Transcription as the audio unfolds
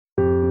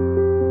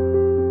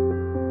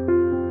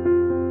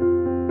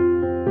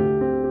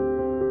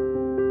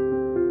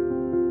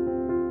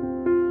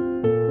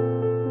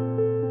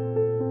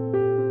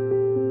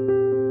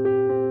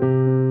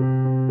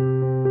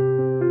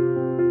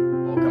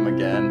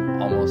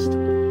Almost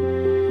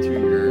 2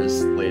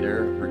 years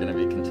later, we're going to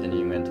be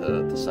continuing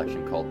into the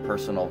section called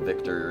Personal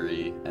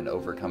Victory and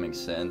Overcoming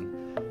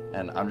Sin.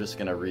 And I'm just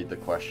going to read the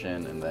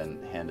question and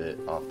then hand it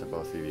off to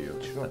both of you.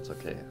 Sure. That's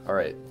okay. All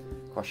right.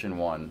 Question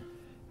 1.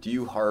 Do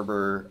you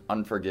harbor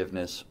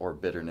unforgiveness or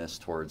bitterness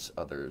towards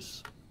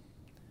others?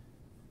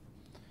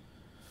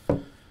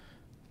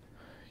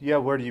 Yeah,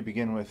 where do you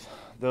begin with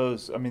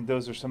those? I mean,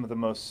 those are some of the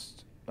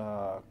most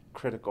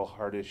critical,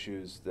 hard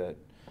issues that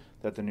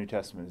the New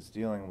Testament is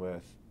dealing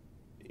with.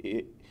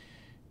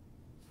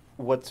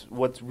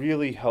 What's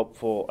really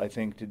helpful, I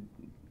think,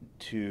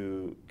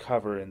 to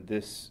cover in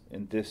this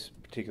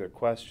particular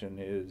question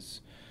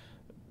is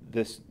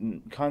this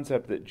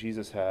concept that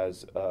Jesus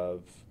has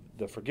of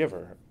the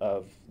forgiver,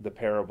 of the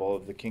parable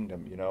of the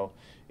kingdom. You know,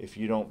 if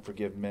you don't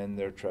forgive men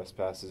their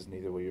trespasses,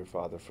 neither will your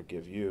Father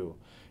forgive you.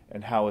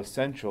 And how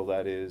essential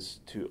that is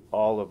to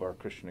all of our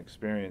Christian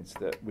experience,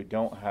 that we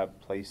don't have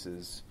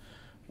places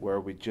where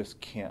we just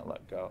can't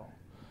let go.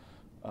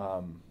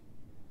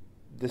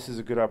 This is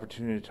a good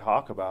opportunity to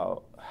talk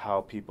about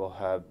how people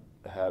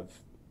have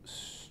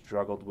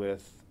struggled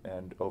with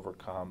and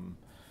overcome,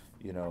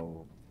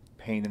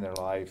 pain in their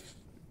life,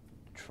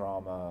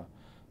 trauma,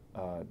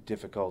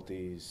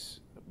 difficulties,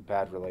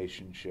 bad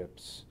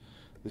relationships.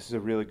 This is a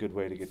really good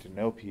way to get to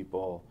know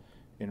people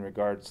in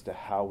regards to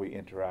how we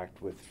interact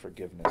with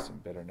forgiveness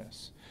and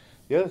bitterness.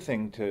 The other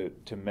thing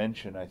to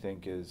mention, I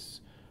think,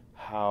 is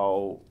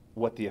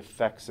what the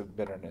effects of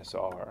bitterness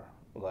are.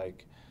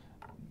 Like,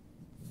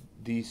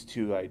 these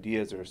two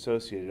ideas are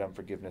associated,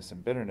 unforgiveness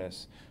and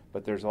bitterness,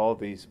 but there's all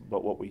these,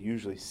 but what we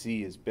usually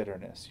see is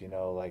bitterness,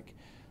 like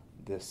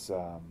this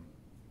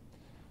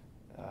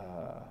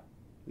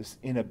this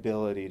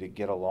inability to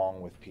get along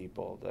with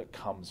people that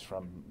comes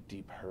from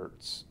deep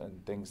hurts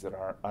and things that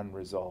are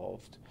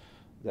unresolved.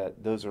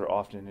 That those are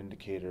often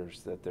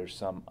indicators that there's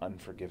some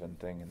unforgiven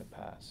thing in the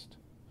past.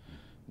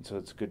 And so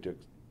it's good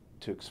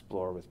to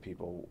explore with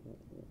people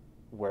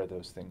where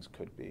those things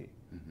could be.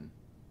 Mm-hmm.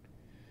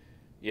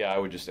 Yeah, I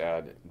would just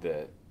add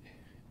that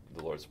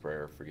the Lord's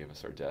Prayer, forgive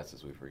us our debts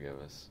as we forgive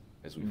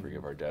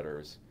forgive our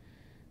debtors,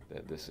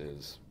 that this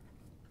is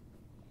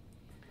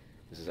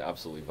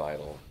absolutely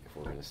vital if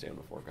we're going to stand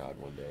before God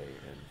one day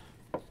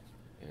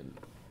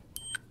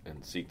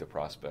and seek the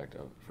prospect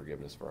of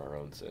forgiveness for our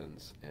own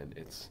sins. And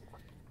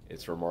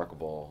it's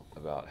remarkable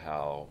about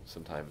how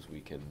sometimes we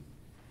can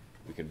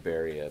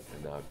bury it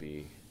and not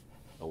be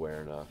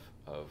aware enough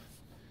of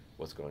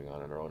what's going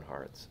on in our own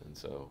hearts. And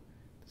so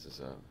this is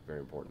a very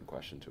important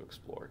question to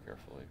explore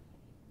carefully.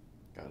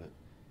 Got it.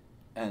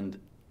 And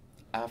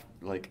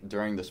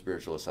during the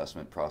spiritual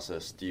assessment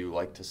process, do you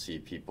like to see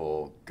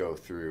people go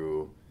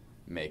through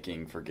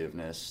making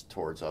forgiveness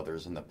towards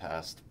others in the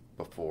past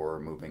before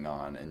moving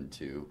on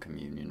into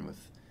communion with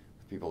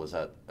people? Is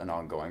that an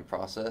ongoing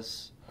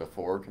process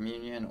before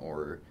communion,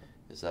 or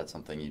is that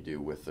something you do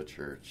with the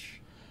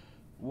church?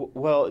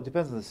 Well, it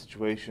depends on the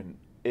situation.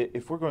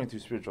 If we're going through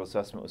spiritual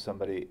assessment with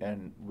somebody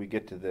and we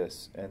get to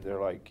this and they're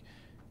like,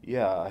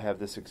 yeah, I have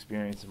this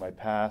experience in my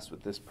past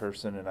with this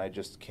person and I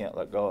just can't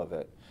let go of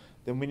it,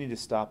 then we need to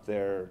stop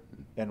there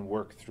and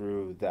work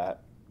through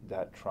that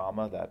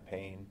trauma, that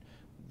pain,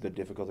 the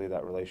difficulty of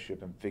that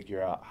relationship, and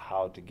figure out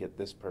how to get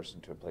this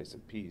person to a place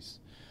of peace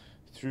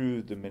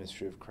through the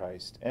ministry of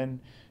Christ. And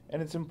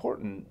it's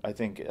important, I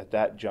think, at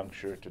that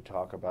juncture to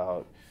talk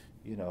about,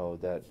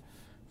 that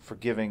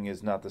forgiving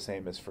is not the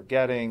same as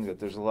forgetting, that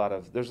there's a lot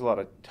of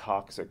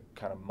toxic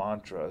kind of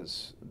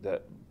mantras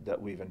that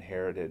we've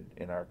inherited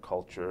in our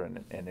culture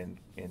and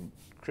in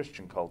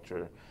Christian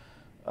culture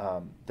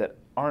that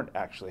aren't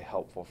actually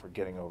helpful for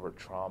getting over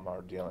trauma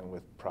or dealing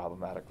with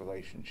problematic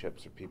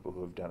relationships or people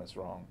who have done us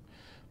wrong.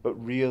 But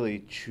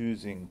really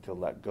choosing to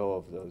let go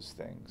of those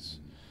things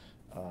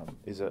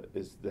is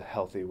the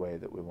healthy way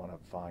that we want to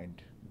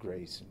find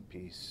grace and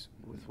peace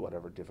with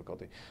whatever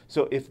difficulty.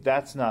 So if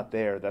that's not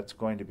there, that's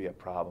going to be a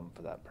problem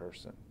for that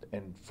person.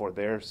 And for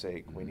their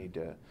sake, we need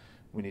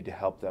to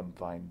help them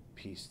find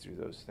peace through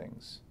those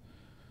things.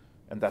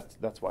 And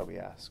that's why we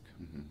ask.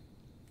 Mm-hmm.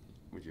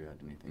 Would you add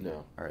anything?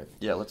 No. All right.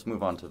 Yeah, let's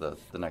move on to the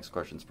next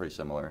question. It's pretty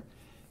similar.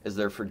 Is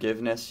there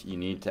forgiveness you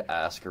need to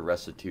ask or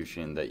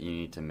restitution that you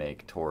need to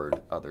make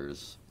toward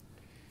others?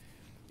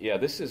 Yeah,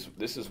 this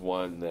is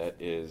one that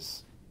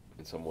is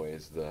in some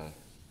ways the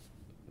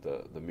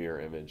mirror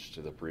image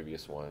to the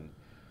previous one.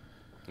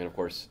 And of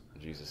course,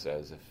 Jesus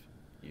says if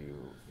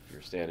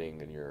you're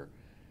standing and you're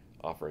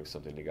offering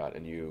something to God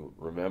and you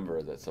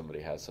remember that somebody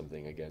has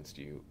something against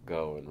you,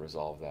 go and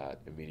resolve that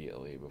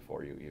immediately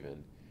before you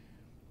even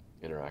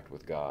interact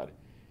with God.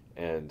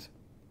 And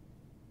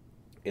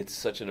it's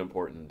such an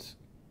important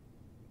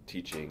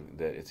teaching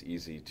that it's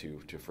easy to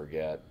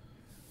forget.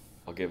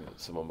 I'll give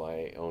some of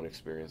my own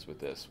experience with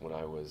this. When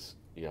I was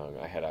young,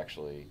 I had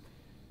actually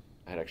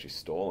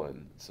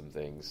stolen some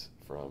things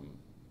from,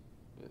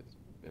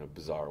 in a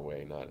bizarre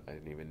way. I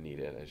didn't even need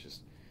it.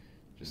 It's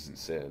just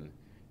sin,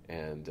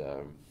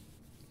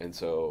 and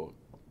so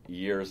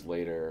years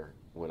later,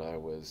 when I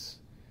was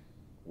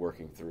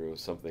working through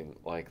something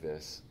like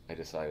this, I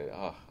decided,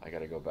 I got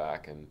to go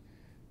back and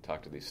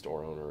talk to these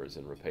store owners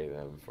and repay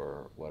them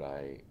for what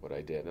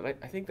I did. And I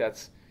think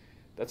that's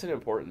an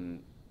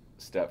important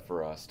step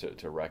for us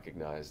to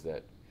recognize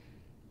that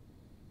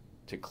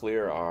to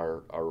clear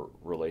our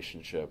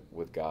relationship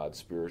with God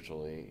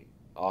spiritually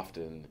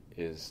often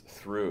is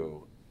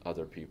through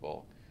other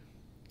people.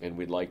 And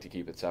we'd like to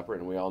keep it separate,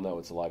 and we all know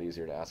it's a lot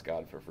easier to ask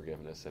God for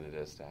forgiveness than it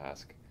is to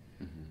ask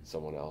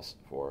someone else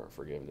for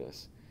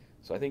forgiveness.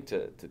 So I think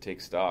to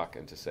take stock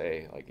and to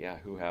say, like, yeah,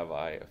 who have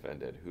I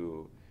offended?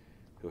 Who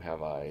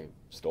have I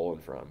stolen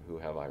from? Who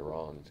have I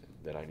wronged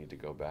that I need to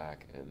go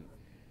back and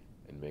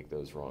make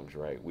those wrongs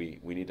right? We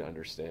need to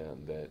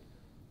understand that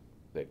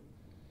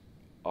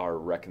our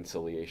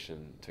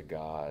reconciliation to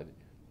God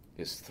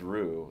is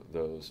through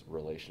those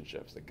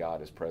relationships, that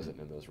God is present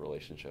in those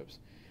relationships.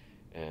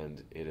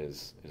 And it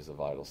is a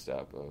vital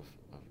step of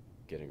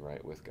getting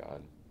right with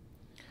God.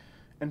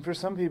 And for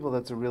some people,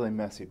 that's a really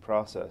messy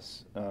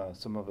process.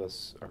 Some of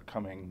us are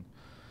coming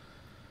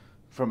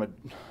from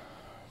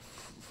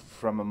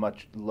a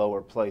much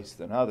lower place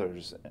than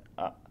others.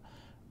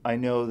 I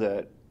know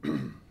that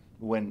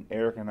when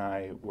Eric and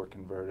I were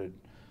converted,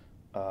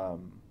 I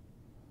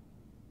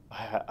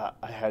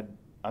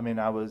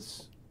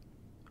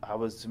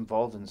was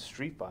involved in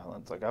street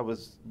violence. Like, I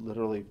was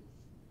literally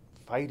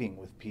fighting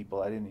with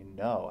people I didn't even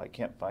know. I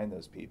can't find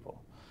those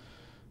people.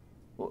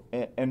 Well,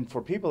 and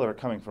for people that are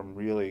coming from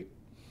really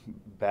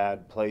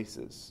bad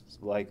places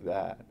like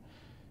that,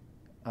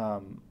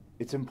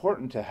 it's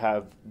important to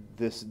have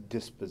this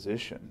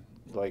disposition.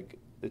 Like,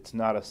 it's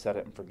not a set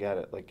it and forget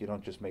it. Like, you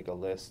don't just make a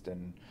list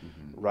and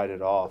write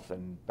it off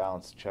and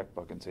balance the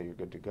checkbook and say you're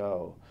good to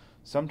go.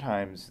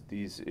 Sometimes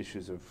these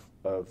issues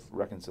of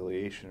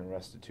reconciliation and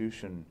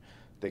restitution,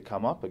 they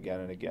come up again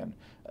and again.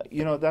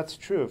 That's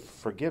true of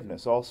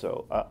forgiveness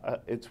also.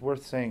 It's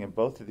worth saying in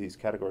both of these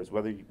categories,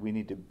 whether we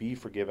need to be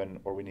forgiven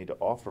or we need to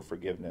offer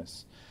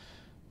forgiveness,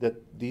 that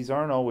these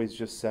aren't always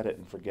just set it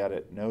and forget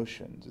it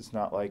notions. It's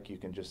not like you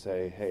can just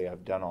say, hey,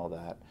 I've done all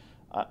that.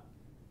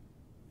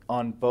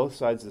 On both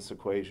sides of this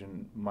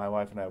equation, my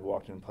wife and I have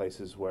walked in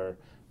places where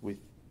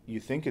you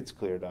think it's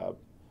cleared up,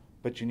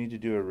 but you need to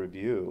do a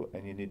review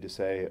and you need to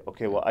say,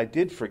 okay, well, I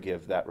did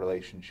forgive that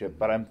relationship,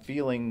 but I'm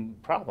feeling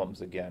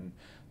problems again.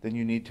 Then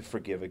you need to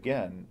forgive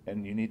again,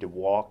 and you need to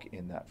walk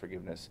in that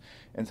forgiveness.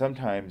 And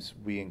sometimes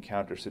we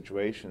encounter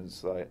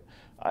situations like,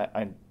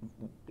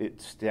 it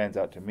stands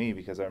out to me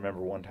because I remember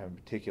one time in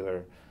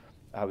particular,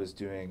 I was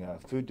doing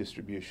food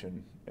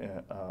distribution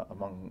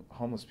among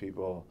homeless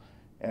people,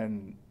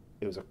 and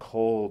it was a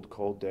cold,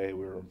 cold day.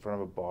 We were in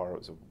front of a bar. It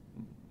was a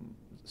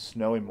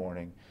snowy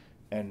morning.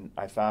 And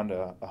I found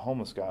a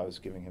homeless guy. I was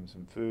giving him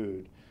some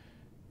food.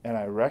 And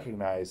I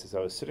recognized as I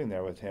was sitting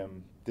there with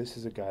him, this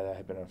is a guy that I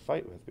had been in a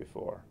fight with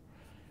before.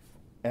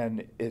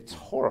 And it's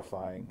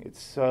horrifying. It's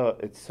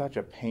such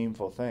a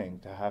painful thing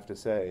to have to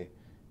say,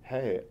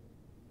 hey,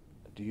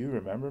 do you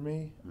remember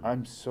me?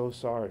 I'm so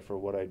sorry for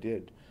what I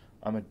did.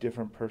 I'm a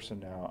different person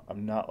now.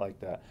 I'm not like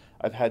that.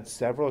 I've had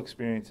several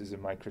experiences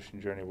in my Christian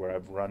journey where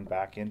I've run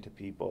back into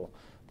people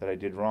that I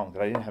did wrong,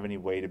 that I didn't have any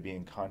way to be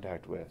in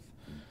contact with.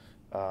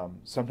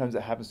 Sometimes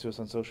it happens to us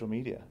on social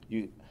media.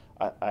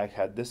 I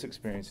had this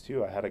experience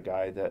too. I had a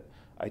guy that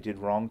I did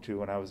wrong to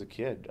when I was a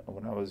kid,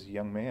 when I was a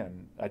young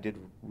man. I did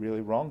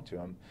really wrong to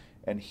him.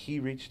 And he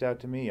reached out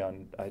to me I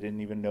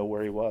didn't even know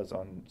where he was,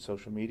 on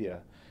social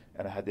media.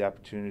 And I had the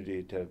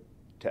opportunity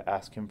to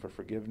ask him for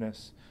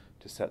forgiveness,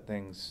 to set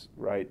things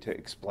right, to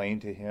explain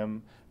to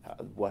him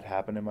what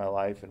happened in my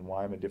life and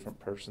why I'm a different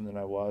person than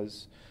I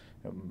was.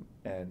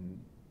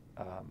 And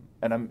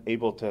I'm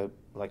able to,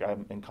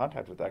 I'm in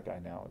contact with that guy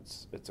now.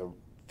 It's a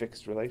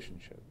fixed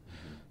relationship.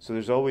 So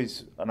there's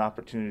always an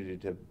opportunity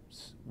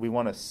we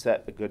want to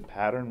set a good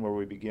pattern where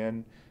we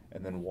begin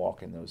and then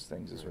walk in those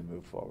things as we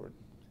move forward.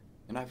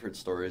 And I've heard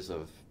stories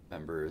of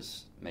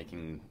members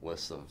making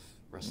lists of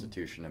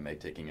restitution and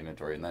taking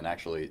inventory, and then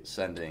actually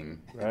sending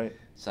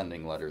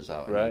letters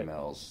out and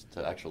emails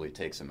to actually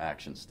take some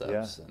action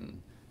steps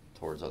and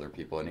towards other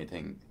people.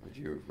 Anything, would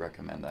you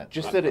recommend that?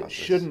 Just that process? It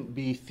shouldn't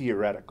be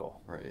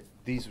theoretical. Right.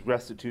 These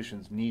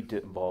restitutions need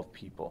to involve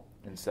people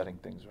in setting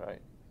things right.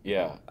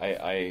 Yeah,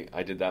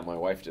 I did that. My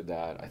wife did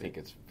that. I think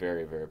it's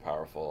very, very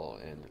powerful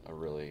and a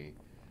really,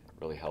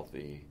 really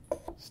healthy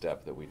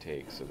step that we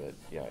take, so that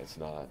it's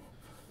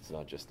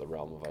not just the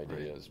realm of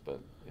ideas, but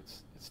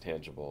it's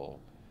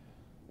tangible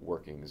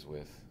workings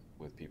with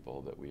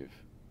people that we've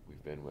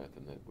been with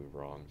and that we've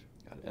wronged.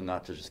 And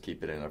not to just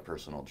keep it in a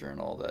personal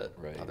journal that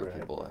other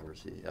people ever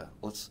see. Yeah.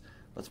 Let's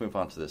move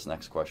on to this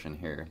next question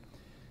here.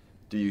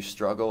 Do you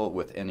struggle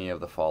with any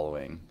of the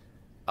following: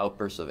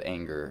 outbursts of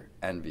anger,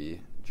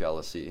 envy,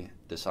 jealousy,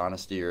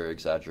 dishonesty or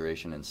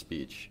exaggeration in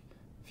speech,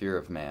 fear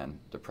of man,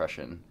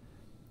 depression?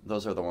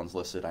 Those are the ones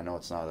listed. I know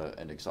it's not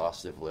an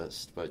exhaustive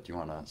list, but do you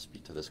want to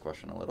speak to this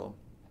question a little?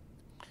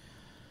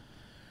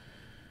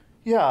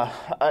 Yeah,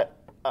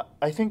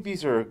 I think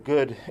these are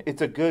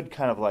it's a good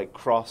kind of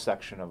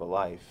cross-section of a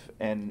life.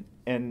 And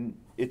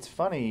it's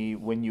funny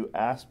when you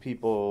ask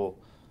people,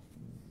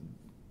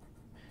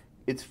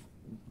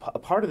 a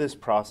part of this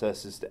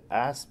process is to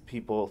ask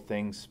people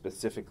things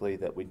specifically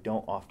that we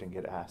don't often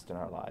get asked in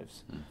our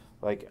lives.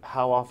 Like,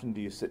 how often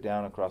do you sit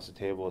down across the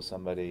table with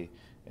somebody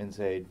and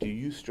say, do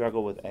you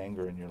struggle with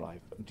anger in your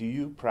life? Do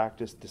you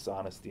practice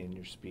dishonesty in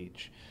your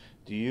speech?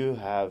 Do you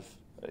have,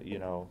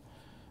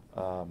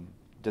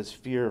 does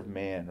fear of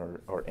man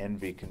or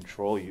envy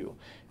control you?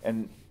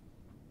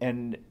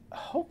 And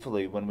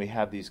hopefully when we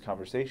have these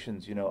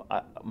conversations,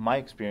 my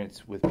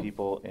experience with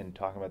people in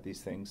talking about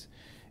these things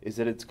is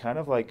that it's kind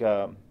of like,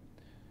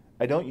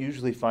 I don't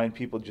usually find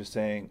people just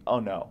saying, oh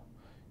no.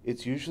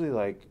 It's usually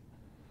like,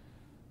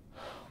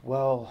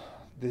 well,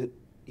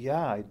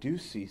 yeah, I do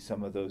see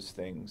some of those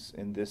things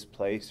in this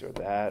place or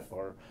that,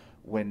 or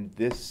when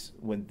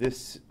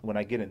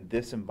I get in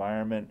this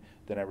environment,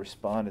 then I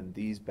respond in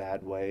these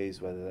bad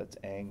ways, whether that's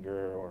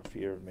anger or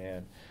fear of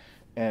man.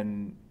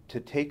 And to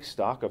take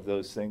stock of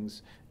those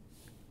things,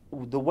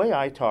 the way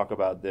I talk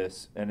about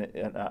this, and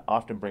I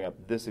often bring up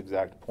this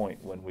exact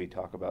point when we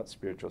talk about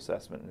spiritual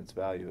assessment and its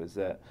value, is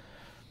that,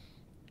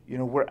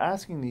 we're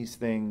asking these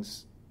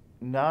things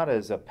not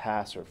as a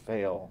pass or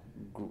fail.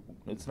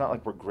 It's not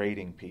like we're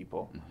grading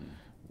people.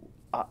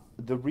 Mm-hmm.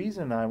 The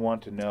reason I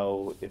want to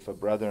know if a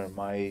brother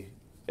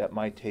at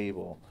my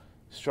table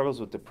struggles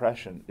with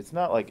depression, it's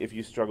not like if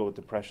you struggle with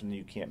depression,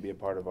 you can't be a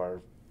part of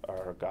our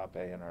agape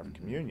and our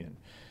communion.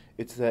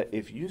 It's that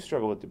if you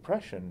struggle with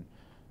depression,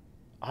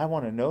 I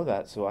want to know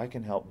that so I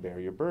can help bear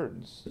your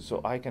burdens,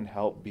 so I can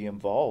help be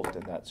involved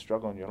in that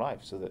struggle in your life,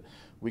 so that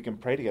we can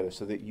pray together,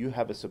 so that you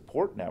have a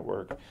support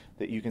network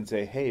that you can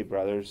say, hey,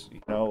 brothers,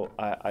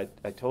 I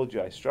told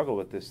you I struggle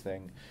with this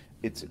thing.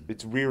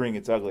 It's rearing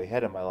its ugly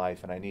head in my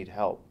life, and I need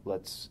help.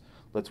 Let's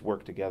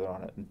work together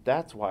on it. And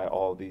that's why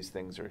all these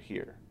things are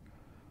here.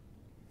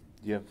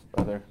 Do you have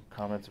other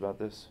comments about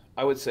this?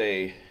 I would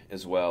say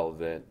as well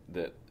that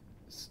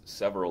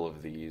several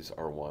of these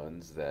are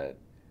ones that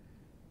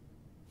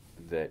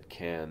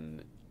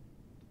can,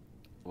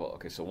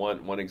 so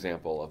one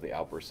example of the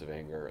outbursts of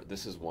anger,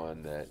 this is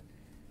one that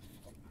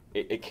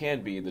it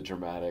can be the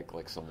dramatic,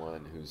 like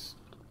someone who's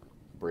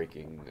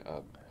breaking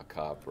a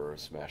cup or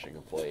smashing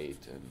a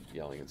plate and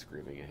yelling and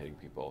screaming and hitting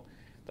people.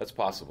 That's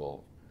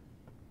possible.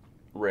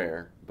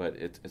 Rare, but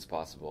it's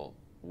possible.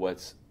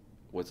 What's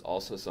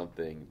also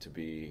something to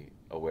be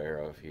aware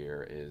of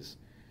here is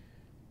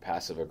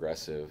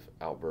passive-aggressive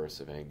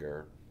outbursts of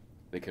anger.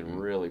 They can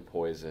really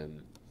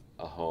poison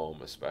a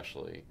home,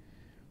 especially.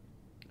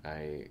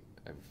 I've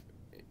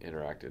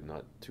interacted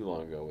not too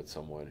long ago with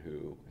someone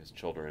who his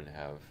children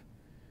have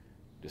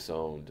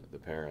disowned the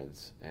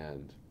parents,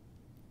 and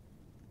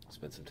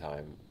spent some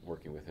time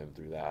working with him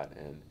through that.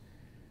 And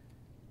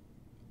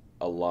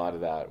a lot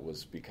of that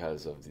was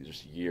because of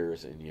just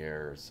years and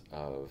years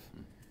of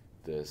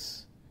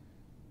this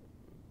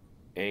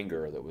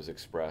anger that was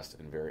expressed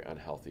in very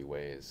unhealthy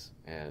ways.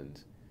 And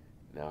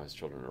now his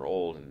children are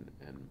old, and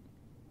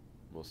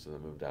most of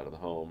them moved out of the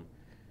home.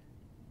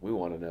 We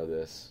want to know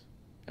this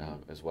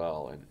as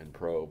well, and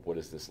probe, what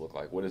does this look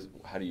like?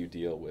 How do you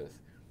deal with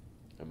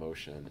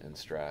emotion and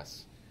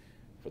stress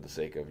for the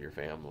sake of your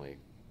family?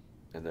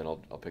 And then I'll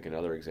pick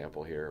another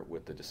example here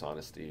with the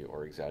dishonesty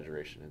or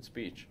exaggeration in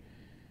speech.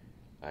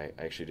 I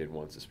actually did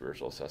once a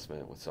spiritual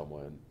assessment with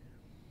someone,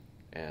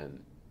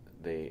 and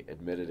they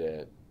admitted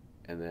it,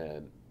 and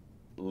then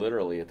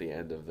literally at the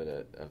end of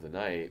the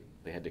night,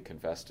 they had to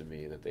confess to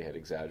me that they had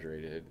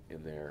exaggerated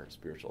in their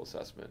spiritual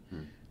assessment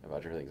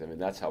about different things. I mean,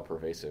 that's how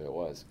pervasive it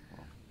was.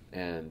 Wow.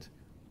 And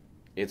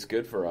it's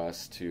good for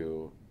us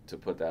to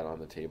put that on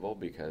the table,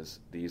 because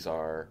these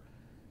are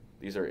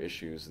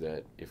issues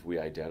that if we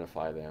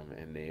identify them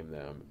and name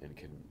them and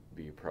can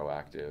be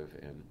proactive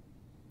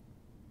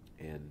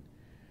in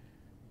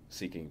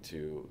seeking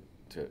to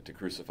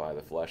crucify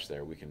the flesh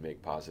there, we can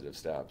make positive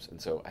steps.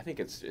 And so I think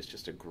it's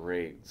just a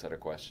great set of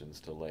questions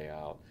to lay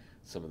out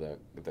some of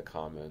the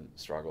common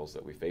struggles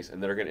that we face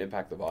and that are going to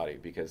impact the body.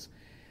 Because,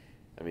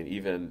 I mean,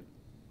 even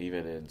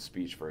in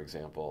speech, for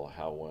example,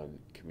 how one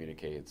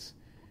communicates,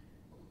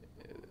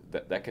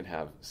 that can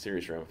have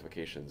serious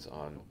ramifications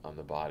on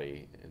the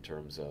body in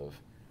terms of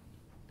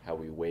how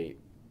we weight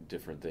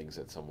different things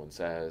that someone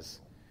says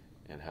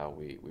and how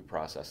we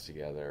process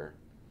together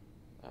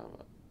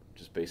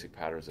just basic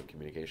patterns of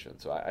communication.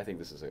 So I think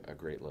this is a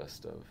great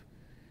list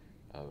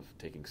of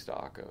taking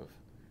stock of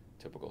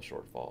typical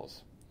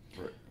shortfalls.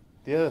 Right.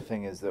 The other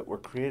thing is that we're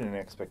creating an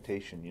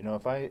expectation.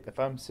 If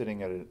I'm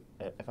sitting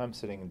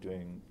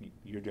and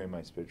you're doing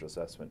my spiritual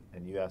assessment,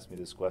 and you ask me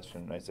this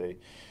question, and I say,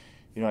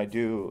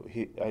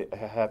 I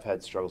have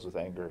had struggles with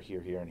anger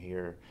here, and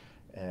here,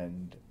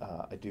 and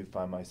I do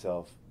find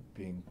myself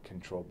being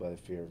controlled by the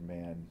fear of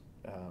man,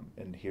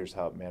 and here's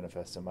how it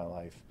manifests in my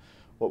life.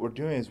 What we're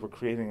doing is we're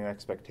creating an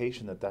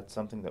expectation that that's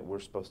something that we're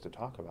supposed to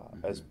talk about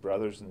as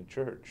brothers in the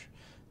church.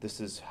 This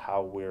is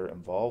how we're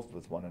involved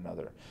with one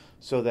another,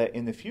 so that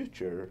in the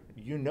future,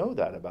 you know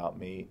that about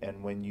me,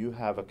 and when you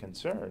have a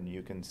concern,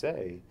 you can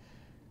say,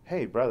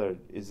 hey, brother,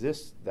 is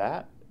this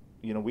that?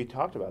 We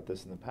talked about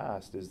this in the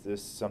past. Is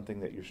this something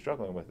that you're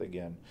struggling with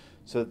again?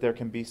 So that there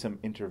can be some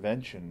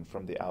intervention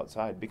from the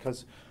outside,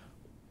 because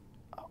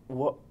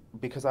what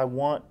because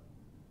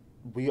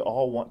we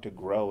all want to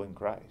grow in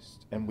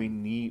Christ, and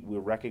we're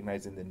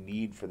recognizing the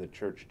need for the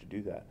church to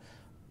do that.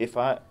 If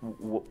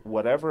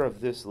whatever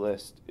of this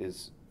list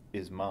is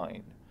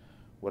mine,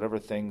 whatever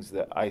things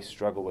that I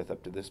struggle with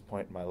up to this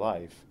point in my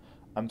life,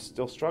 I'm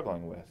still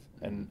struggling with,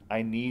 and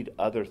I need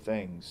other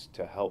things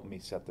to help me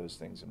set those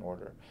things in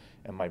order.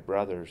 And my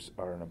brothers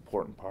are an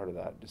important part of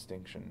that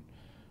distinction,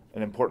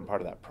 an important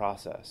part of that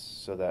process,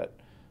 so that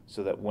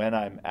when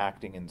I'm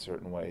acting in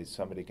certain ways,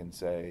 somebody can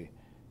say,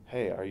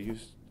 "Hey, are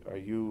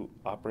you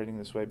operating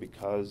this way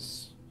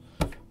because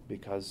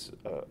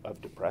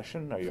of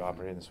depression? Are you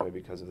operating this way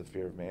because of the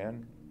fear of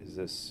man?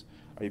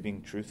 Are you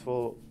being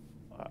truthful?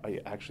 Are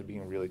you actually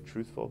being really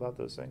truthful about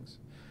those things?"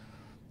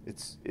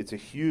 It's a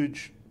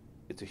huge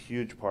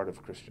part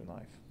of Christian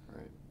life.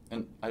 Right.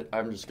 And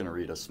I'm just going to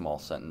read a small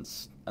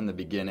sentence in the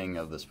beginning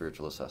of the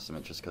spiritual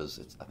assessment, just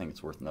because I think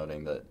it's worth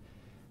noting that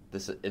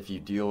if you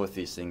deal with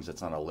these things,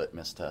 it's not a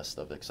litmus test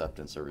of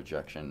acceptance or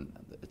rejection.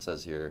 It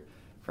says here,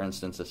 for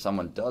instance, if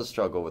someone does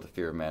struggle with a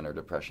fear of man or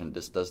depression,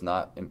 this does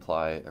not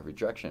imply a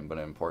rejection, but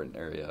an important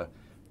area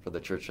for the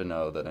church to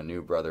know that a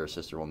new brother or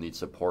sister will need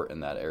support in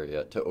that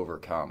area to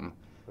overcome.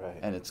 Right.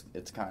 And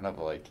it's kind of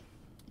like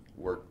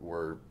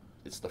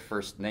it's the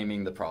first,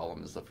 naming the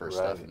problem is the first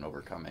step in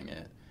overcoming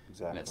it.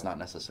 Exactly. And it's not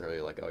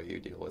necessarily like, oh, you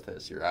deal with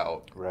this, you're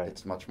out. Right.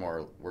 It's much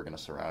more, we're going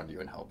to surround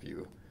you and help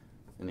you.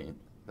 That'd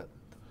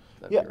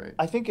be great.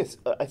 I think it's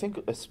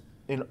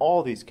in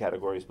all these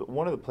categories, but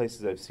one of the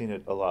places I've seen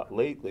it a lot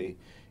lately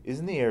is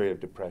in the area of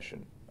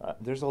depression.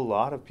 There's a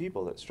lot of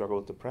people that struggle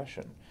with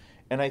depression,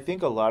 and I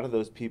think a lot of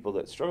those people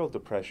that struggle with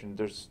depression,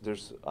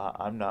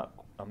 I'm not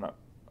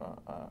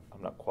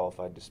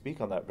qualified to speak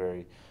on that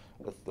very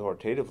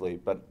authoritatively,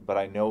 but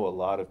I know a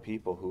lot of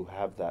people who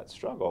have that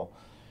struggle,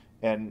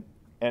 and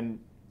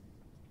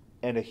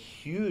a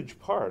huge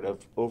part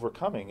of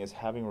overcoming is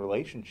having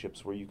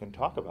relationships where you can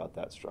talk about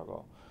that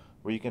struggle,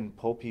 where you can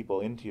pull people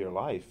into your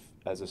life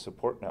as a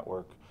support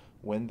network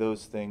when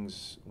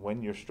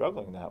you're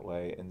struggling that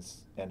way,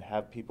 and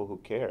have people who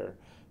care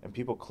and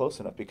people close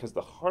enough, because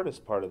the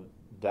hardest part of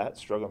that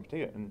struggle in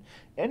particular, and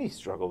any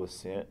struggle with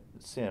sin,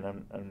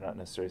 I'm not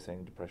necessarily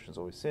saying depression is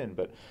always sin,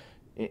 but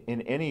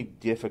in any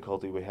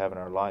difficulty we have in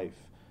our life,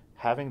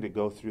 having to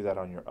go through that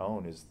on your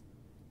own is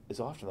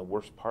often the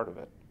worst part of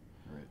it.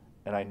 Right.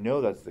 And I know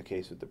that's the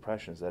case with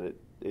depression, is that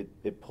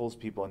it pulls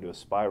people into a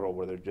spiral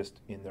where they're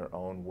just in their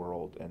own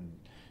world, and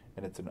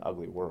it's an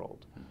ugly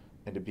world.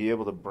 And to be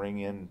able to bring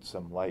in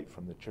some light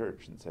from the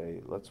church and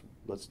say,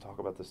 let's talk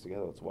about this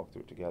together, let's walk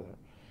through it together,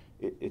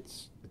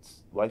 it's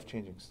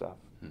life-changing stuff.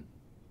 All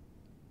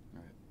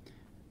right.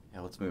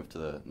 Yeah, let's move to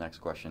the next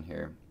question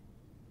here.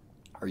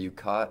 Are you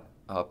caught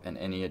up in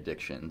any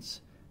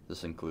addictions?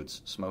 This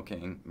includes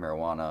smoking,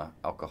 marijuana,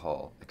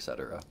 alcohol,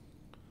 etc.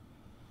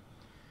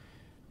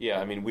 Yeah,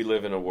 I mean, we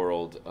live in a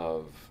world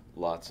of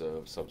lots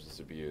of substance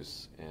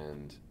abuse,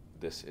 and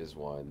this is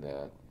one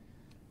that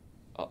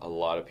a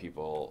lot of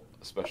people,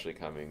 especially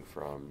coming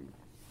from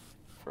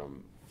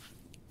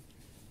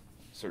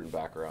certain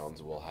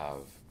backgrounds, will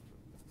have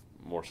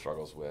more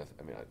struggles with.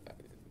 I mean,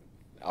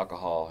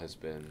 alcohol has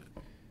been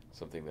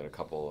something that a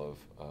couple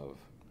of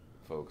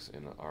folks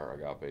in our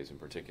agapes in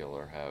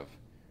particular have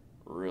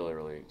really,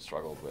 really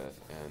struggled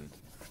with, and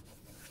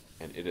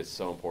it is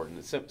so important.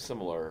 It's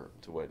similar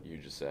to what you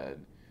just said,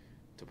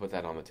 to put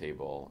that on the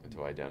table and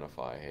to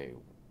identify, hey,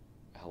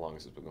 how long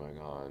has this been going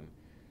on?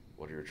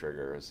 What are your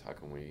triggers? How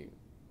can we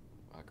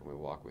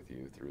walk with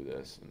you through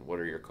this? And what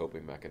are your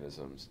coping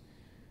mechanisms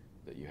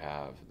that you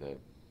have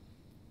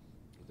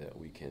that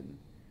we can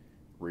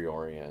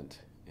reorient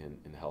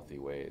in healthy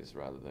ways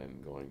rather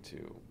than going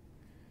to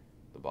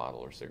the bottle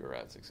or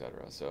cigarettes,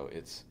 etc. So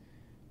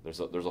there's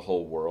a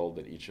whole world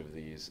that each of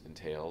these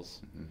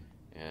entails,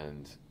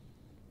 and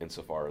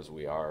insofar as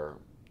we are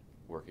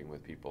working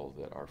with people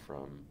that are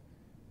from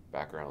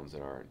backgrounds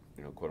that aren't,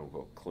 quote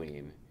unquote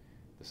clean,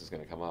 this is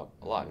going to come up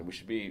a lot, and we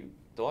should be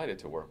delighted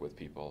to work with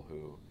people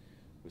who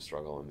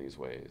struggle in these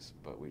ways,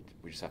 but we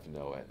just have to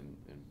know it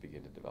and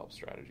begin to develop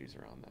strategies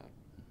around that.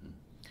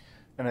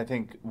 And I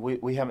think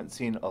we haven't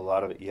seen a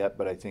lot of it yet,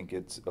 but I think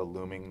it's a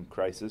looming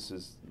crisis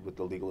is with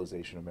the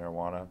legalization of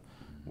marijuana.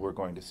 We're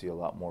going to see a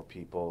lot more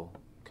people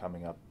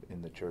coming up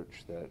in the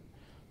church that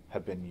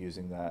have been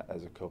using that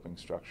as a coping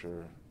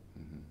structure,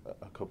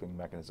 a coping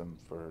mechanism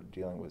for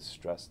dealing with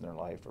stress in their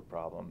life or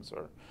problems,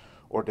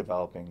 or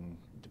developing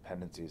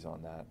dependencies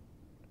on that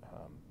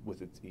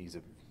with its ease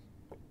of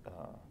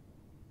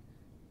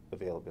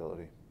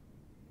availability.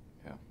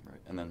 Yeah, right.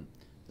 And then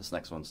this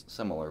next one's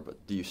similar,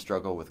 but do you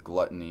struggle with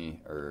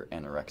gluttony or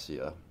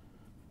anorexia?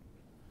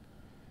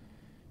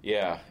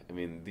 Yeah, I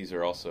mean, these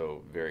are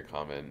also very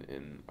common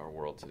in our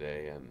world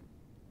today, and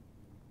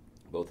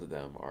both of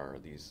them are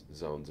these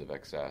zones of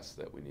excess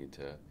that we need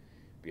to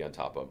be on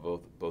top of,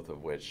 both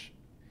of which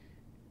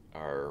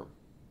are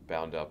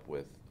bound up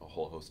with a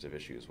whole host of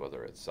issues,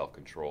 whether it's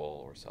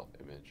self-control or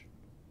self-image.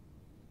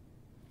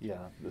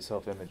 Yeah, the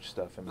self-image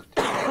stuff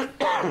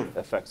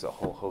affects a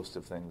whole host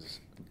of things,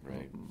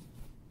 right?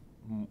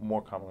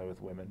 More commonly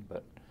with women,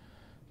 but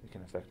It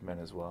can affect men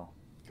as well.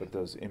 But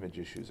those image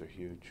issues are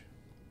huge.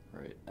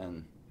 Right.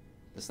 And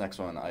this next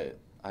one, I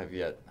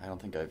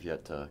don't think I've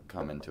yet to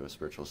come into a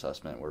spiritual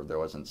assessment where there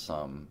wasn't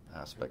some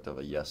aspect of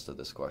a yes to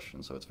this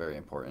question, so it's very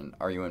important.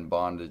 Are you in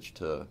bondage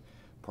to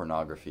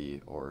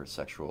pornography or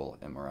sexual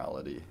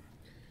immorality?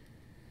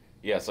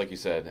 Yes, like you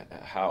said,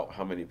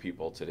 how many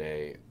people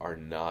today are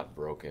not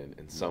broken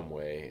in some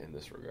way in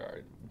this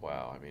regard?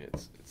 Wow, I mean,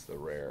 it's the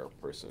rare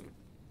person.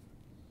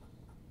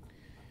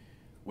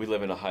 We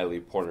live in a highly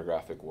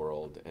pornographic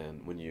world,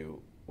 and when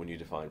you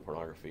define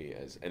pornography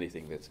as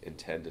anything that's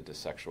intended to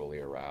sexually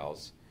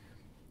arouse,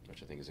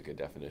 which I think is a good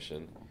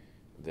definition,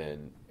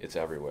 then it's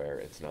everywhere.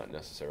 It's not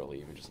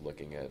necessarily even just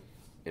looking at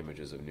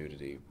images of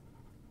nudity.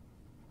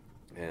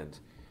 And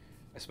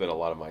I spent a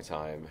lot of my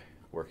time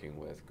working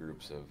with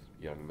groups of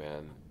young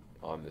men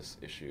on this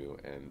issue,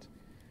 and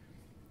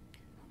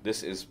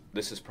this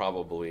is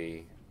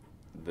probably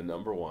the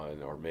number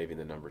one or maybe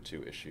the number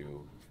two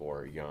issue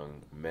for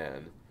young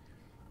men,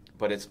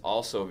 but it's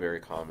also very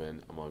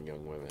common among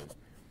young women.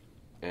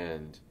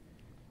 And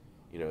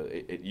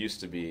it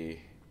used to be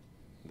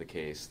the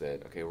case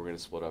that, okay, we're going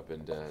to split up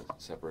into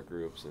separate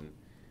groups, and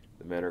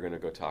the men are going to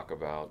go talk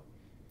about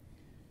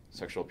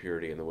sexual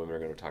purity and the women are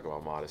going to talk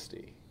about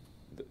modesty.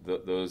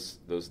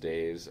 Those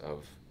days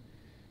of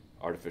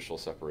artificial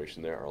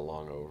separation there are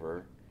long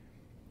over.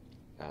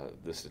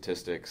 The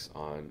statistics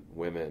on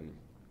women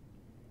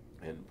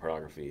and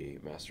pornography,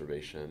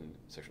 masturbation,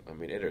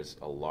 it is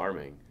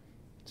alarming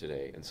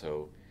today. And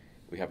so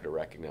we have to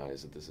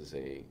recognize that this is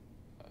a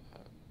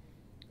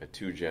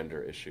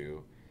two-gender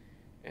issue,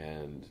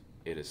 and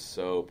it is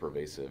so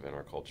pervasive in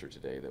our culture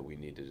today that we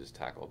need to just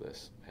tackle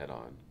this head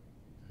on.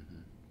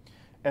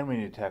 And we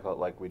need to tackle it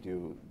like we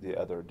do the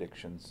other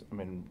addictions. I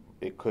mean,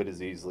 it could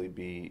as easily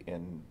be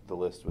in the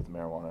list with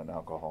marijuana and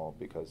alcohol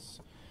because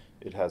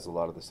it has a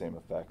lot of the same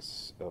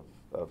effects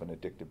of an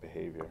addictive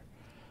behavior.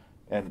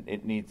 And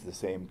it needs the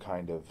same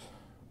kind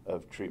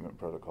of treatment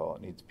protocol.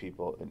 It needs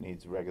people, it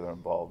needs regular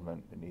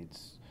involvement, it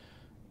needs,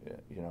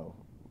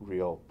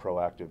 real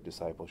proactive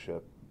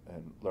discipleship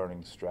and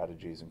learning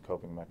strategies and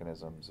coping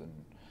mechanisms and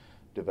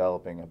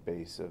developing a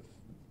base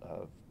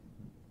of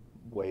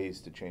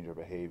ways to change our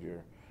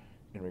behavior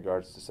in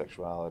regards to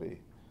sexuality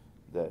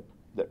that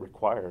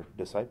require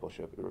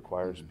discipleship. It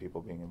requires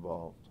people being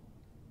involved.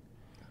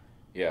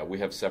 Yeah, we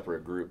have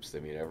separate groups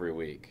that meet every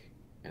week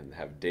and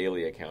have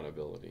daily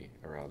accountability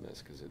around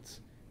this because it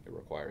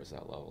requires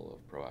that level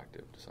of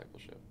proactive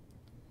discipleship.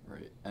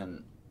 Right.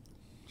 And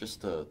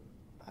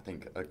I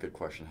think a good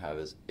question to have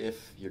is,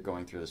 if you're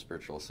going through the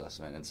spiritual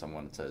assessment and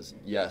someone says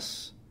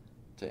yes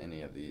to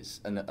any of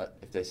these, and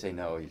if they say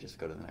no, you just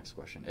go to the next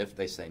question. If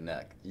they say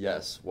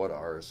yes, what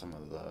are some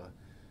of the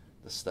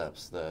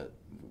steps that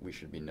we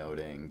should be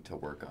noting to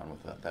work on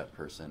with that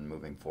person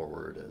moving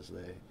forward as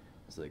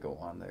they go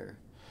on there?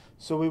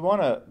 So we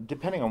want to,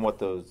 depending on what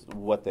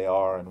they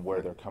are and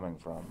where they're coming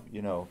from,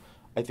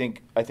 I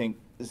think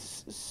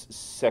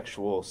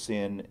sexual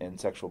sin and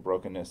sexual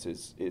brokenness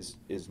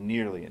is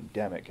nearly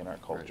endemic in our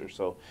culture. Right.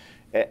 So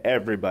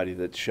everybody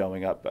that's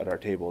showing up at our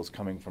table is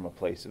coming from a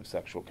place of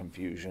sexual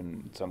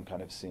confusion, some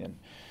kind of sin.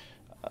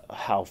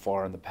 How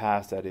far in the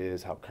past that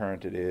is, how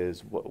current it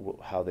is,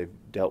 how they've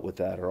dealt with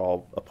that are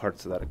all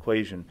parts of that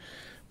equation.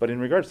 But in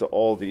regards to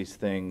all these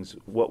things,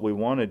 what we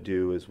want to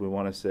do is we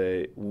want to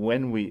say,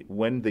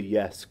 when the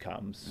yes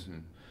comes,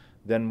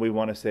 then we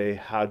want to say,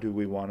 how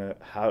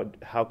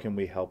can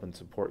we help and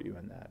support you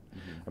in that?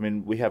 I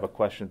mean, we have a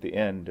question at the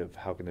end of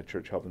how can the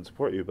church help and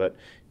support you, but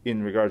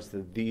in regards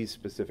to these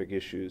specific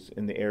issues,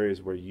 in the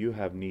areas where you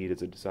have need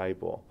as a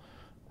disciple,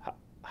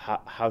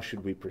 how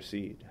should we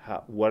proceed?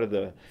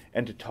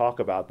 And to talk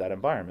about that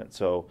environment.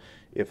 So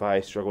if I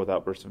struggle with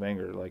outbursts of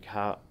anger,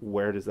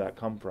 where does that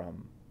come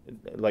from?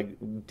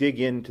 Dig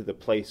into the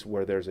place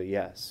where there's a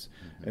yes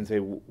and say,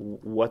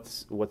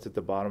 what's at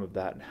the bottom of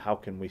that, and how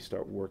can we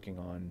start working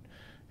on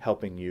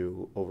helping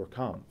you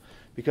overcome?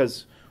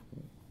 Because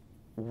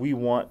we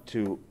want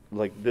to,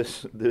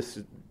 this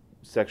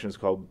section is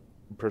called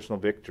personal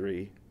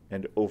victory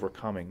and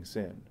overcoming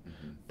sin.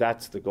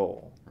 That's the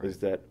goal, right. Is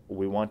that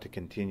we want to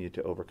continue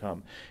to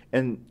overcome.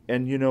 And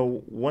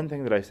one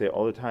thing that I say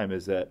all the time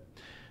is that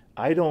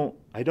I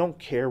don't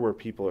care where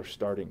people are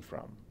starting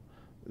from.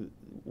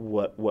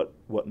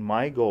 What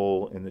my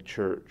goal in the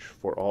church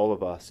for all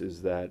of us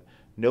is that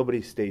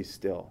nobody stays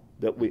still,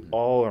 that we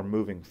all are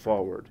moving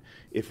forward.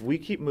 If we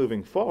keep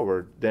moving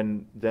forward,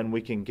 then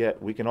we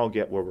can all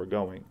get where we're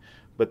going.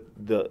 But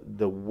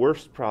the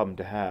worst problem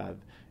to have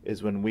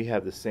is when we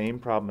have the same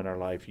problem in our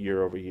life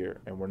year over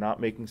year, and we're not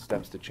making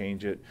steps to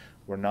change it.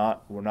 We're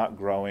not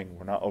growing.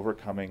 We're not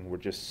overcoming. We're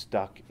just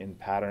stuck in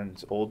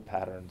patterns, old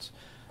patterns.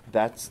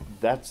 That's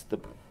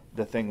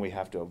the thing we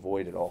have to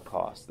avoid at all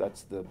costs.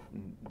 That's the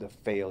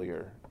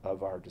failure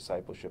of our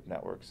discipleship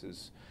networks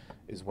is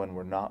when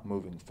we're not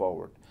moving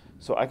forward.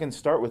 So I can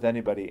start with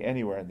anybody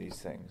anywhere in these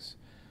things,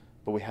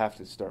 but we have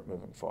to start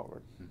moving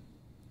forward.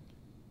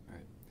 Right.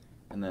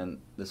 And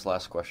then this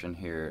last question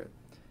here.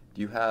 Do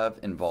you have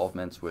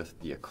involvements with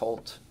the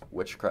occult,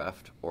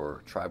 witchcraft,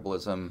 or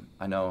tribalism?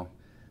 I know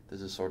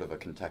this is sort of a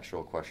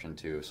contextual question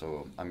too,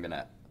 so I'm going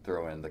to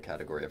throw in the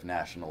category of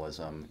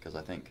nationalism, because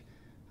I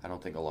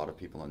don't think a lot of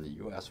people in the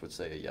U.S. would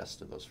say yes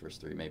to those first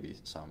three, maybe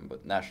some,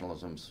 but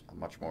nationalism's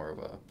much more of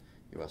a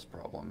U.S.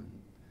 problem.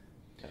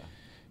 Yeah.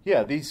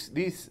 Yeah, this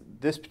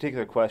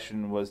particular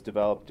question was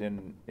developed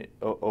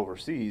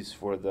overseas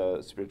for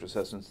the spiritual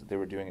assessments that they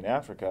were doing in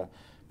Africa,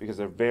 because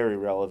they're very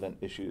relevant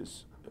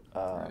issues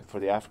Right. for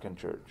the African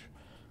church.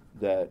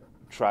 That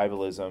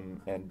tribalism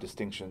and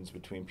distinctions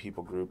between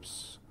people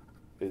groups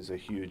is a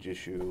huge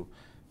issue.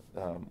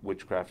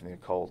 Witchcraft and the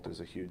occult is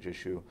a huge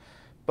issue,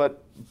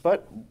 but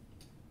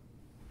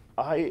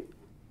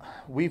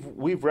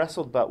we've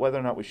wrestled about whether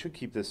or not we should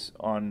keep this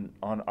on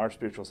our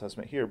spiritual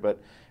assessment here. But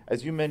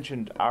as you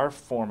mentioned, our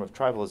form of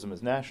tribalism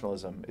is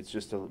nationalism. It's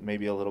just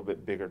maybe a little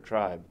bit bigger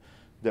tribe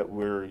that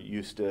we're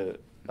used to.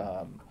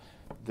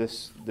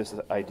 This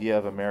idea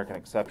of American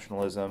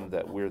exceptionalism,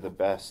 that we're the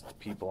best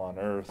people on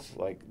earth,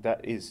 like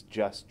that is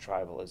just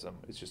tribalism.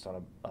 It's just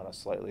on a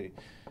slightly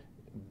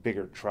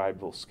bigger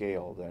tribal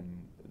scale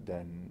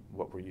than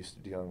what we're used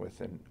to dealing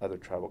with in other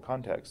tribal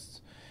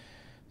contexts.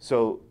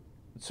 So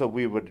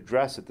we would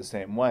address it the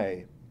same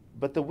way.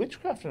 But the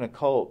witchcraft and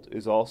occult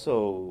is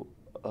also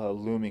a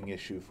looming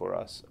issue for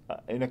us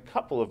in a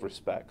couple of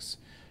respects.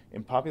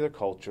 In popular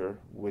culture,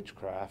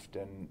 witchcraft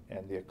and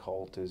the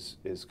occult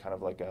is kind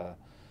of like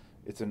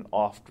it's an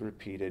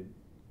oft-repeated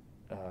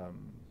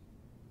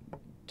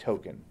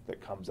token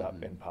that comes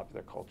up in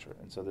popular culture.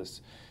 And so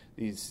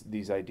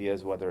these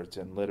ideas, whether it's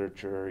in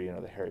literature,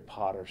 the Harry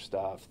Potter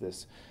stuff,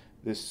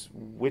 this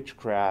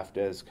witchcraft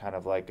as kind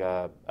of like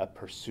a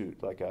pursuit,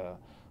 like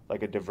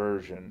a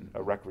diversion,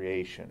 a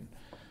recreation.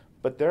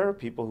 But there are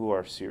people who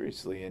are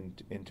seriously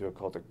into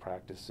occultic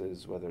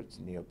practices, whether it's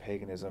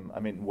neo-paganism.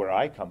 I mean, where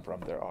I come from,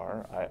 there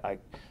are.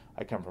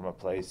 I come from a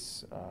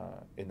place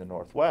in the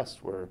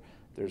Northwest where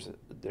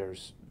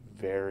there's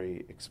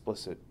very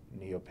explicit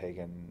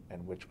neo-pagan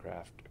and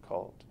witchcraft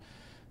occult.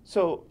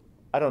 So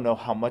I don't know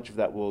how much of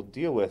that we'll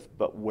deal with,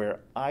 but where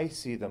I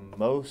see the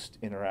most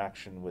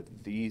interaction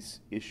with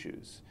these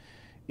issues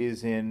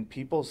is in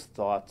people's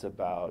thoughts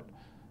about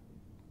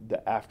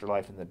the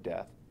afterlife and the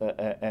death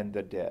and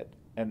the dead.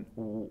 And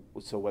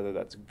so whether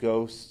that's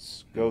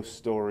ghosts, ghost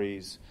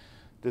stories,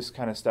 this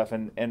kind of stuff.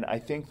 And I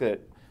think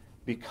that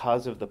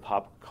because of the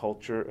pop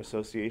culture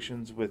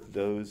associations with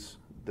those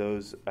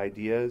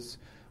ideas,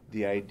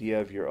 the idea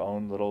of your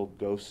own little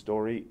ghost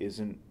story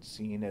isn't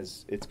seen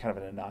as, it's kind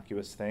of an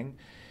innocuous thing.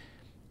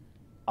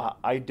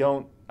 I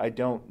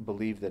don't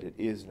believe that it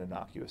is an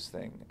innocuous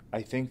thing.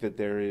 I think that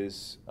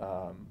there's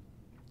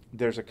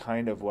a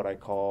kind of what I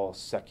call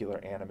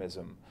secular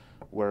animism,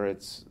 where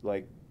it's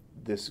like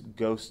this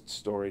ghost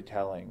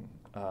storytelling,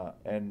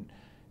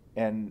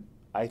 and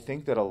I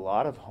think that a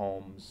lot of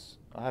homes,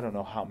 I don't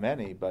know how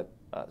many, but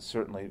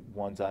certainly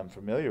ones I'm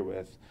familiar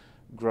with,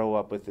 grow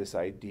up with this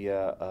idea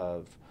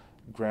of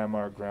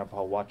grandma or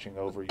grandpa watching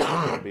over you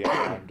from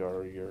beyond,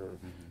 or your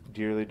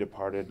dearly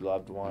departed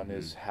loved one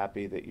is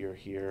happy that you're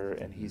here,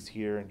 and he's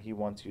here and he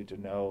wants you to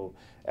know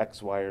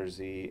X, Y, or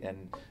Z.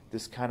 And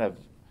this kind of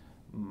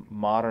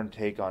modern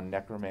take on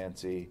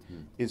necromancy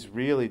is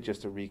really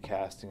just a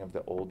recasting of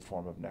the old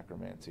form of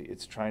necromancy.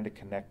 It's trying to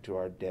connect to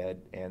our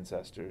dead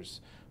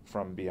ancestors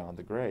from beyond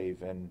the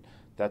grave, and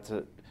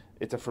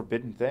it's a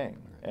forbidden thing.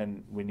 Right.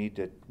 And we need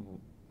to,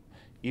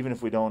 even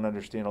if we don't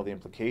understand all the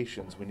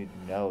implications, we need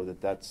to know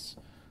that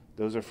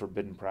those are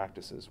forbidden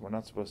practices. We're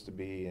not supposed to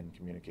be in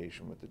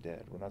communication with the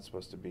dead. We're not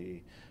supposed to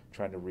be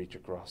trying to reach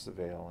across the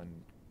veil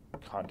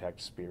and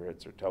contact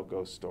spirits or tell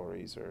ghost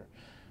stories or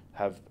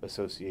have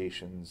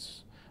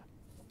associations.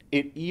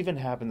 It even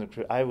happened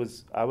that I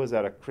was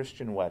at a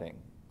Christian wedding,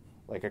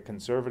 like a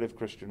conservative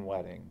Christian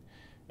wedding,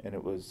 and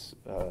it was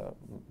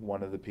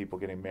one of the people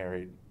getting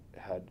married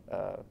had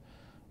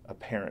a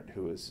parent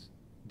who was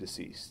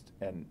deceased,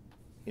 and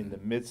in the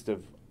midst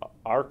of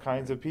our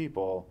kinds of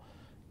people,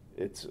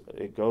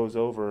 it goes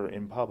over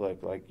in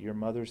public, like, your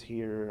mother's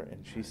here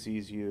and she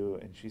sees you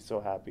and she's so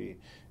happy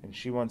and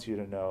she wants you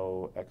to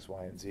know X,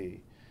 Y, and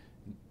Z.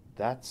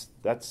 That's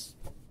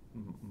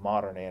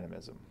modern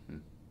animism.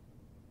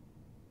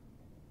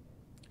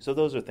 So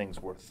those are things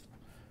worth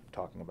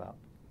talking about,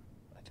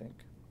 I think.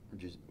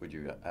 Would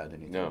you add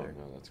anything No, there?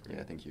 no, that's great.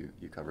 Yeah, I think you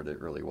covered it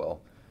really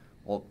well.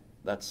 Well,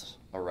 that's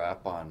a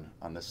wrap on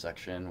this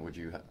section. Would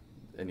you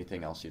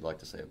anything else you'd like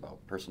to say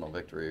about personal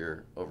victory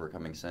or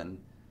overcoming sin?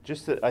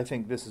 Just that I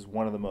think this is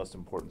one of the most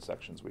important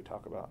sections we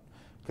talk about,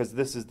 because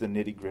this is the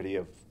nitty-gritty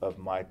of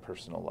my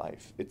personal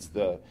life. It's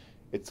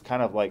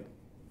kind of like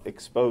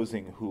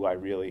exposing who I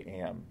really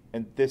am.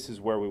 And this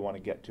is where we want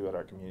to get to at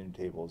our communion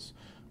tables,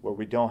 where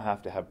we don't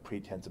have to have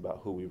pretense about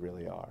who we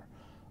really are.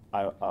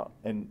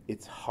 And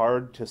it's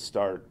hard to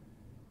start,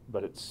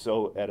 but it's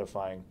so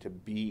edifying to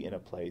be in a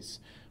place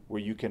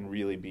where you can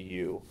really be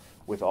you,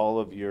 with all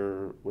of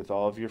your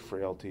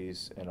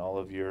frailties and all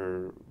of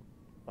your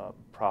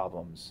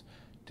problems,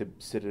 to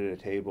sit at a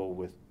table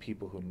with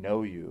people who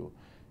know you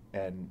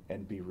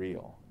and be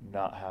real,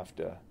 not have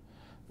to.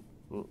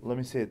 Let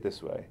me say it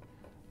this way.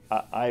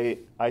 I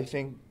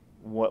think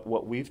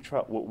what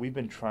we've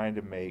been trying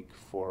to make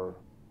for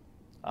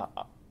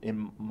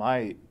in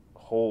my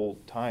whole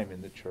time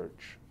in the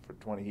church for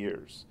 20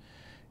 years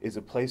is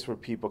a place where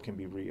people can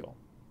be real,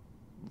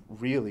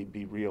 really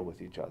be real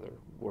with each other,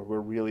 where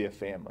we're really a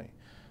family,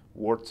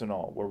 warts and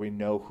all, where we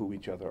know who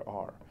each other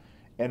are.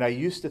 And I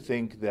used to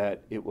think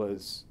that it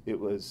was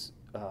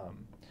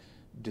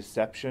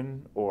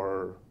deception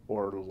or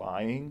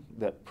lying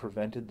that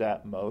prevented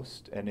that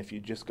most. And if you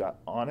just got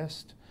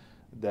honest,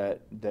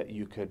 that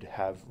you could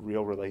have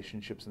real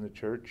relationships in the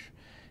church.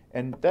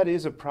 And that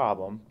is a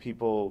problem.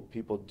 People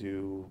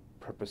do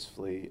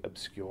purposefully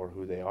obscure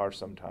who they are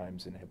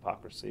sometimes in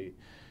hypocrisy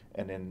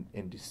and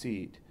in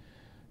deceit.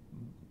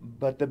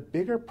 But the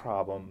bigger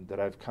problem that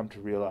I've come to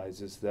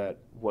realize is that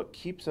what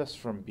keeps us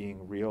from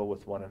being real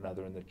with one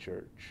another in the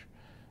church,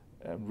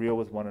 and real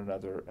with one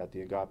another at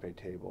the agape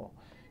table,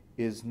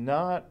 is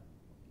not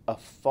a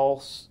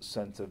false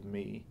sense of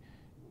me.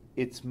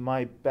 It's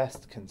my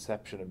best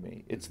conception of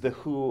me. It's the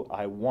who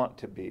I want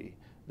to be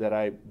that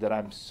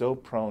I'm so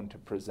prone to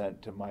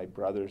present to my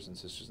brothers and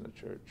sisters in the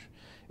church.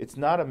 It's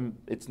not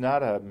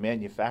a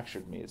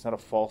manufactured me. It's not a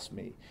false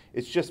me.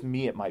 It's just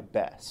me at my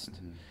best.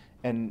 Mm-hmm.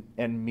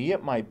 And me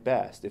at my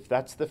best, if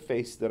that's the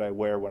face that I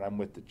wear when I'm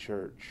with the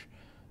church,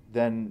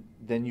 then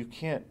you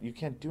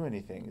can't do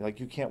anything. Like,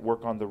 you can't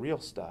work on the real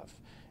stuff.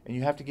 And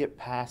you have to get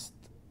past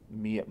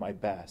me at my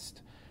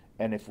best.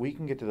 And if we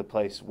can get to the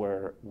place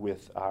where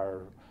with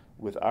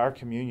our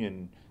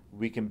communion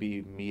we can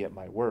be me at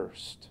my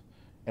worst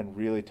and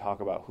really talk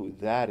about who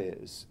that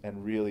is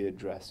and really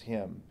address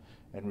him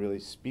and really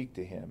speak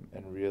to him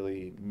and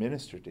really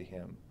minister to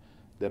him,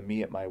 the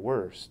me at my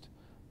worst,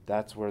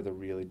 that's where the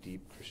really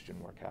deep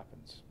Christian work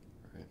happens.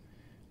 Right.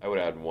 I would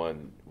add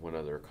one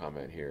other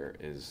comment here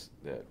is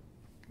that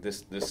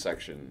this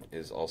section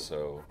is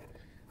also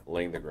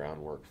laying the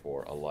groundwork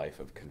for a life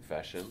of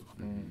confession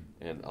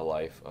and a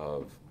life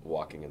of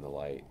walking in the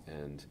light.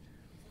 And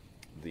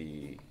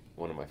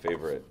one of my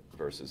favorite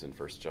verses in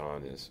 1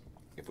 John is,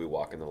 if we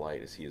walk in the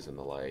light as he is in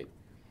the light,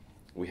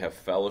 we have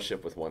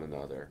fellowship with one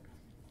another,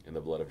 and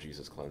the blood of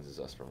Jesus cleanses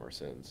us from our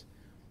sins.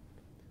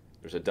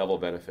 There's a double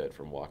benefit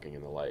from walking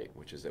in the light,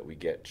 which is that we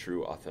get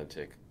true,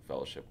 authentic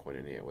fellowship,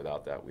 koinonia.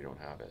 Without that, we don't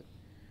have it.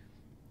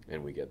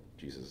 And we get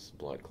Jesus'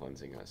 blood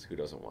cleansing us. Who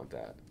doesn't want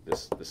that?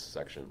 This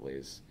section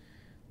lays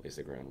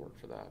the groundwork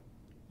for that.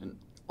 And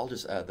I'll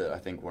just add that I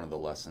think one of the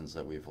lessons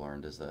that we've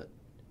learned is that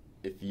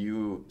if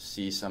you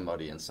see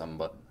somebody in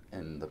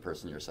the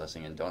person you're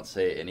assessing and don't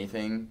say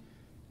anything,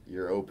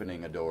 you're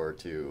opening a door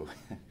to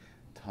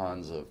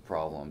tons of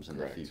problems in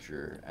the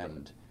future.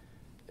 And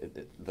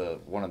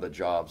one of the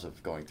jobs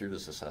of going through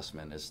this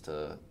assessment is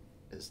to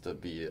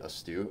be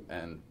astute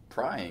and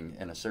prying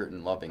in a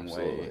certain loving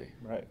way,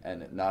 right,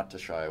 and not to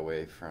shy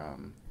away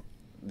from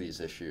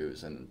these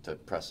issues and to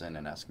press in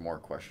and ask more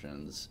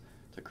questions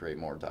to create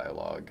more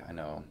dialogue. I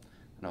know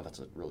that's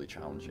a really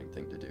challenging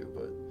thing to do,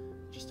 but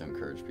just to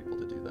encourage people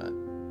to do that.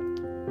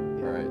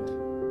 Yeah. All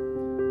right.